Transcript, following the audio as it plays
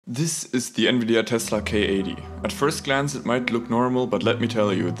This is the Nvidia Tesla K80. At first glance it might look normal, but let me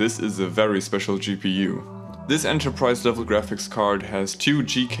tell you, this is a very special GPU. This enterprise level graphics card has two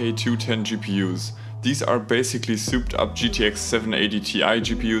GK210 GPUs. These are basically souped up GTX 780 Ti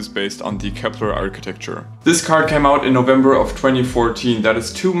GPUs based on the Kepler architecture. This card came out in November of 2014, that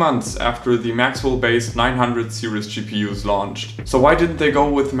is 2 months after the Maxwell-based 900 series GPUs launched. So why didn't they go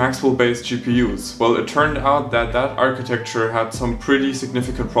with Maxwell-based GPUs? Well, it turned out that architecture had some pretty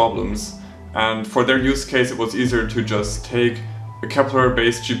significant problems, and for their use case it was easier to just take a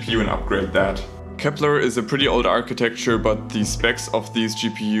Kepler-based GPU and upgrade that. Kepler is a pretty old architecture, but the specs of these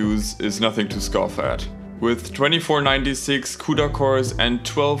GPUs is nothing to scoff at. With 2496 CUDA cores and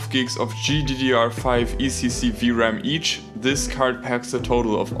 12 gigs of GDDR5 ECC VRAM each, this card packs a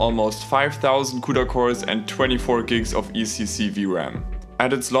total of almost 5000 CUDA cores and 24 gigs of ECC VRAM.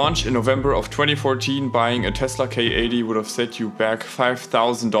 At its launch in November of 2014, buying a Tesla K80 would have set you back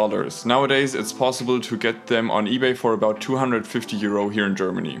 $5,000. Nowadays it's possible to get them on eBay for about €250 here in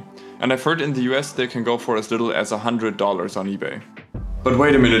Germany. And I've heard in the US they can go for as little as $100 on eBay. But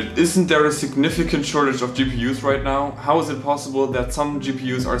wait a minute, isn't there a significant shortage of GPUs right now? How is it possible that some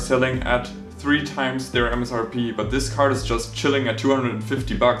GPUs are selling at 3 times their MSRP, but this card is just chilling at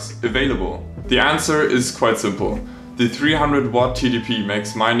 $250 available? The answer is quite simple. The 300 watt TDP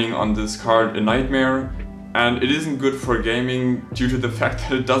makes mining on this card a nightmare, and it isn't good for gaming due to the fact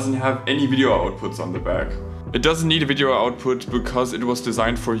that it doesn't have any video outputs on the back. It doesn't need a video output because it was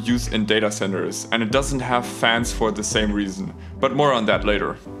designed for use in data centers, and it doesn't have fans for the same reason. But more on that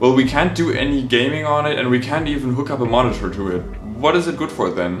later. Well, we can't do any gaming on it, and we can't even hook up a monitor to it. What is it good for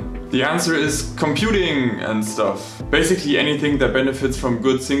then? The answer is computing and stuff. Basically anything that benefits from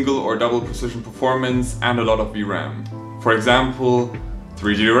good single or double precision performance and a lot of VRAM. For example,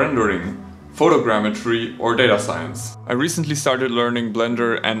 3D rendering, photogrammetry or data science. I recently started learning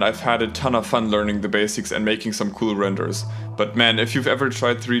Blender and I've had a ton of fun learning the basics and making some cool renders. But man, if you've ever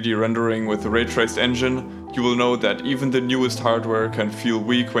tried 3D rendering with a ray-traced engine, you will know that even the newest hardware can feel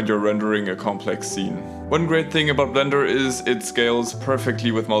weak when you're rendering a complex scene. One great thing about Blender is it scales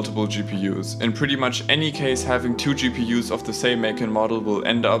perfectly with multiple GPUs. In pretty much any case, having 2 GPUs of the same make and model will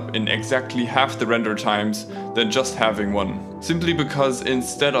end up in exactly half the render times than just having one. Simply because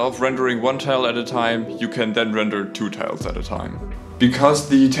instead of rendering 1 tile at a time, you can then render 2 tiles at a time. Because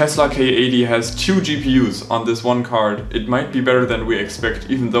the Tesla K80 has 2 GPUs on this one card, it might be better than we expect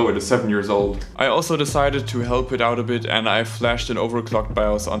even though it is 7 years old. I also decided to help it out a bit and I flashed an overclocked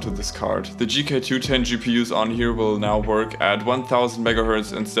BIOS onto this card. The GK210 GPUs on here will now work at 1000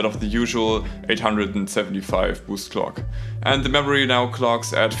 MHz instead of the usual 875 boost clock. And the memory now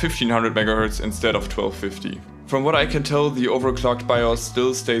clocks at 1500 MHz instead of 1250. From what I can tell, the overclocked BIOS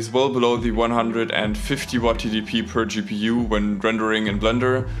still stays well below the 150 watt TDP per GPU when rendering in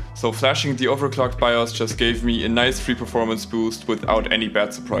Blender, so flashing the overclocked BIOS just gave me a nice free performance boost without any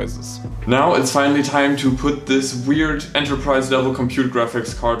bad surprises. Now it's finally time to put this weird enterprise level compute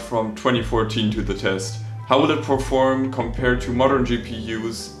graphics card from 2014 to the test. How will it perform compared to modern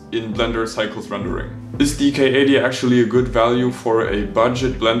GPUs in Blender cycles rendering? Is the K80 actually a good value for a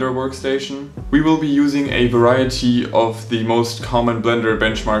budget Blender workstation? We will be using a variety of the most common Blender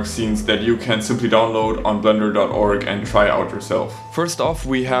benchmark scenes that you can simply download on blender.org and try out yourself. First off,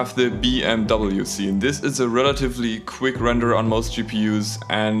 we have the BMW scene. This is a relatively quick render on most GPUs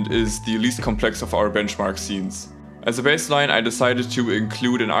and is the least complex of our benchmark scenes. As a baseline, I decided to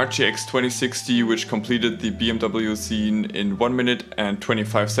include an RTX 2060 which completed the BMW scene in 1 minute and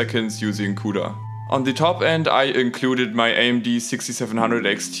 25 seconds using CUDA. On the top end I included my AMD 6700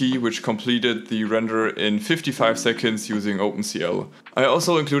 XT which completed the render in 55 seconds using OpenCL. I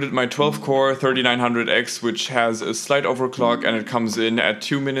also included my 12-core 3900X which has a slight overclock and it comes in at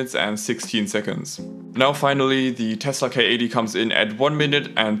 2 minutes and 16 seconds. Now finally the Tesla K80 comes in at 1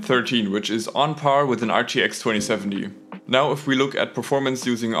 minute and 13, which is on par with an RTX 2070. Now if we look at performance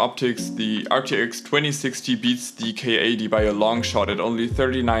using optics, the RTX 2060 beats the K80 by a long shot at only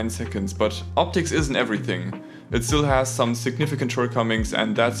 39 seconds, but optics isn't everything. It still has some significant shortcomings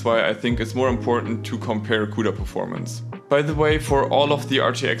and that's why I think it's more important to compare CUDA performance. By the way, for all of the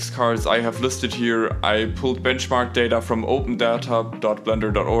RTX cards I have listed here, I pulled benchmark data from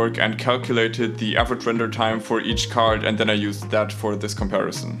opendata.blender.org and calculated the average render time for each card, and then I used that for this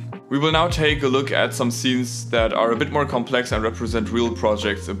comparison. We will now take a look at some scenes that are a bit more complex and represent real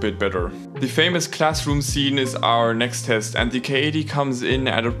projects a bit better. The famous classroom scene is our next test, and the K80 comes in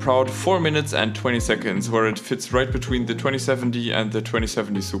at a proud 4 minutes and 20 seconds, where it fits right between the 2070 and the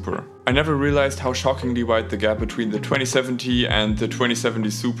 2070 Super. I never realized how shockingly wide the gap between the 2070 and the 2070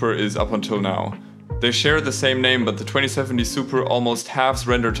 Super is up until now. They share the same name, but the 2070 Super almost halves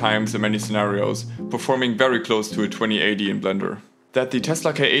render times in many scenarios, performing very close to a 2080 in Blender. That the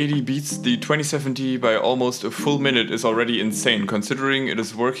Tesla K80 beats the 2070 by almost a full minute is already insane, considering it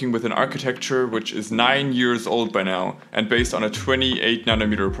is working with an architecture which is 9 years old by now and based on a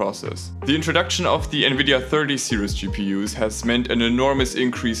 28nm process. The introduction of the Nvidia 30 series GPUs has meant an enormous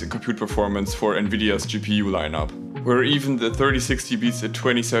increase in compute performance for Nvidia's GPU lineup, where even the 3060 beats a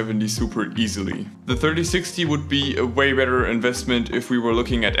 2070 Super easily. The 3060 would be a way better investment if we were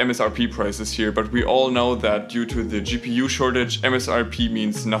looking at MSRP prices here, but we all know that due to the GPU shortage, MSRP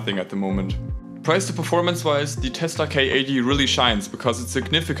means nothing at the moment. Price to performance wise, the Tesla K80 really shines because it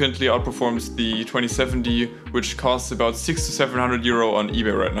significantly outperforms the 2070, which costs about 600 to 700 euro on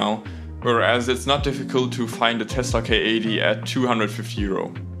eBay right now, whereas it's not difficult to find a Tesla K80 at 250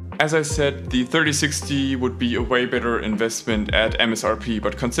 euro. As I said, the 3060 would be a way better investment at MSRP,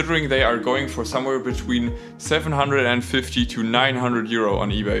 but considering they are going for somewhere between 750 to 900 euro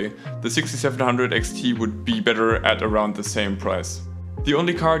on eBay, the 6700 XT would be better at around the same price. The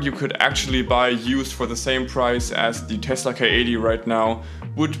only card you could actually buy used for the same price as the Tesla K80 right now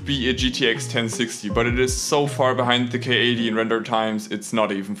would be a GTX 1060, but it is so far behind the K80 in render times, it's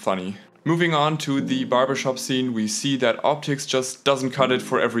not even funny. Moving on to the barbershop scene, we see that optics just doesn't cut it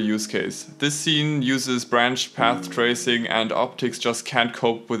for every use case. This scene uses branch path tracing and optics just can't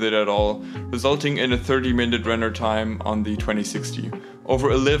cope with it at all, resulting in a 30-minute render time on the 2060, over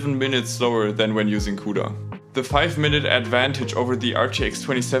 11 minutes slower than when using CUDA. The 5-minute advantage over the RTX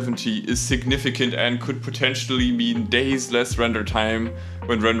 2070 is significant and could potentially mean days less render time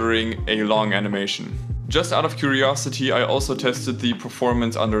when rendering a long animation. Just out of curiosity, I also tested the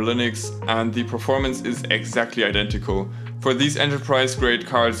performance under Linux, and the performance is exactly identical. For these enterprise grade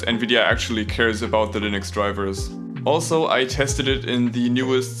cards, Nvidia actually cares about the Linux drivers. Also, I tested it in the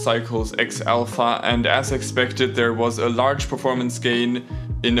newest Cycles X Alpha, and as expected there was a large performance gain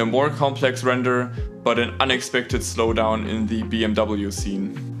in a more complex render, but an unexpected slowdown in the BMW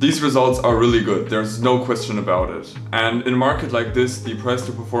scene. These results are really good, there's no question about it. And in a market like this, the price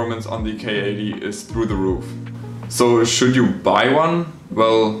to performance on the K80 is through the roof. So should you buy one?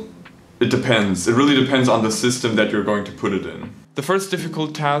 Well, it depends. It really depends on the system that you're going to put it in. The first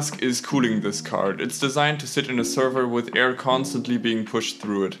difficult task is cooling this card. It's designed to sit in a server with air constantly being pushed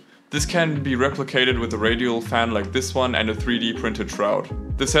through it. This can be replicated with a radial fan like this one and a 3D printed shroud.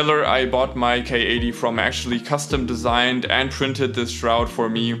 The seller I bought my K80 from actually custom designed and printed this shroud for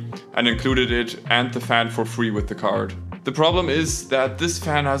me and included it and the fan for free with the card. The problem is that this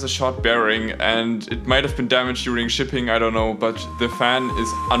fan has a shot bearing and it might have been damaged during shipping, I don't know, but the fan is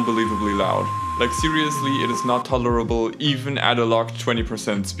unbelievably loud. Like seriously, it is not tolerable even at a locked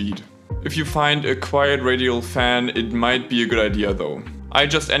 20% speed. If you find a quiet radial fan, it might be a good idea though. I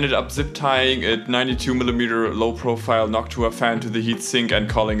just ended up zip tying a 92mm low profile Noctua fan to the heatsink and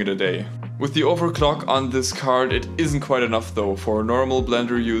calling it a day. With the overclock on this card, it isn't quite enough though. For normal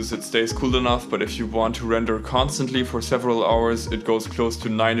Blender use it stays cool enough, but if you want to render constantly for several hours it goes close to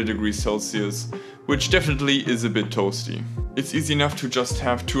 90 degrees Celsius, which definitely is a bit toasty. It's easy enough to just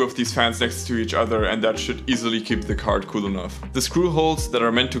have two of these fans next to each other and that should easily keep the card cool enough. The screw holes that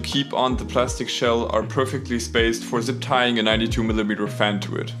are meant to keep on the plastic shell are perfectly spaced for zip tying a 92mm fan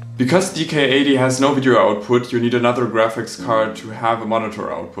to it. Because the K80 has no video output, you need another graphics card to have a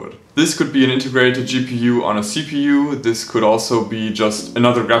monitor output. This could be an integrated GPU on a CPU, this could also be just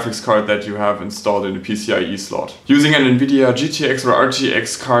another graphics card that you have installed in a PCIe slot. Using an Nvidia GTX or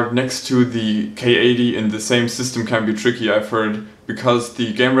RTX card next to the K80 in the same system can be tricky, I've heard, because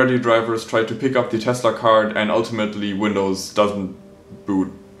the game-ready drivers try to pick up the Tesla card and ultimately Windows doesn't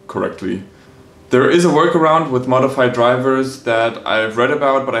boot correctly. There is a workaround with modified drivers that I've read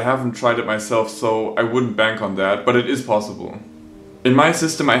about, but I haven't tried it myself, so I wouldn't bank on that, but it is possible. In my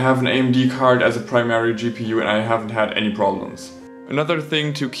system I have an AMD card as a primary GPU and I haven't had any problems. Another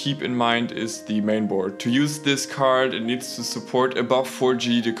thing to keep in mind is the mainboard. To use this card it needs to support above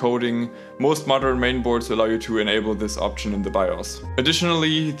 4G decoding. Most modern mainboards allow you to enable this option in the BIOS.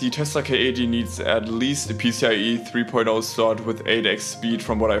 Additionally, the Tesla K80 needs at least a PCIe 3.0 slot with 8x speed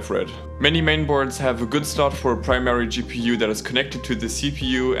from what I've read. Many mainboards have a good slot for a primary GPU that is connected to the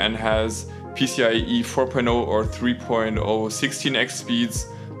CPU and has PCIe 4.0 or 3.0 16x speeds,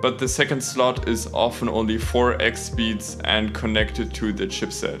 but the second slot is often only 4x speeds and connected to the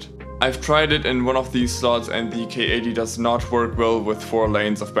chipset. I've tried it in one of these slots and the K80 does not work well with 4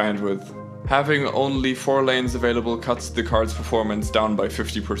 lanes of bandwidth. Having only 4 lanes available cuts the card's performance down by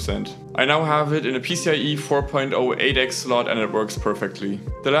 50%. I now have it in a PCIe 4.0 8X slot and it works perfectly.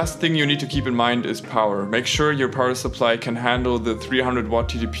 The last thing you need to keep in mind is power. Make sure your power supply can handle the 300 watt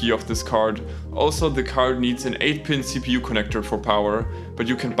TDP of this card. Also, the card needs an 8-pin CPU connector for power, but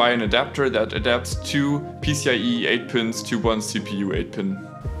you can buy an adapter that adapts 2 PCIe 8 pins to 1 CPU 8 pin.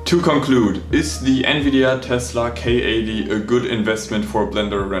 To conclude, is the Nvidia Tesla K80 a good investment for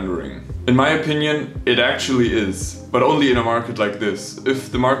Blender rendering? In my opinion, it actually is, but only in a market like this.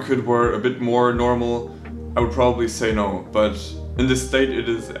 If the market were a bit more normal, I would probably say no, but in the state it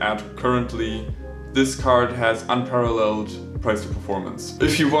is at currently, this card has unparalleled price to performance.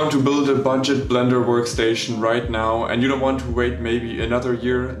 If you want to build a budget Blender workstation right now and you don't want to wait maybe another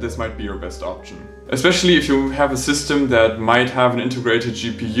year, this might be your best option. Especially if you have a system that might have an integrated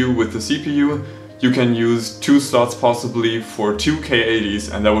GPU with the CPU, you can use 2 slots possibly for 2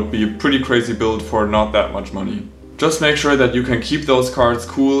 K80s, and that would be a pretty crazy build for not that much money. Just make sure that you can keep those cards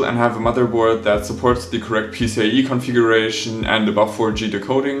cool and have a motherboard that supports the correct PCIe configuration and above 4G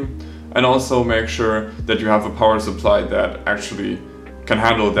decoding, and also make sure that you have a power supply that actually can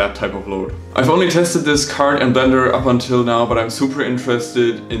handle that type of load. I've only tested this card in Blender up until now, but I'm super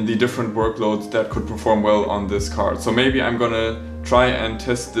interested in the different workloads that could perform well on this card. So maybe I'm gonna try and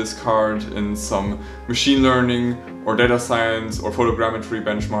test this card in some machine learning or data science or photogrammetry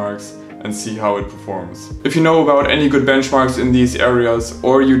benchmarks and see how it performs. If you know about any good benchmarks in these areas,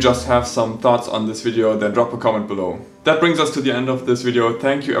 or you just have some thoughts on this video, then drop a comment below. That brings us to the end of this video.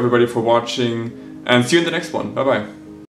 Thank you everybody for watching and see you in the next one. Bye bye.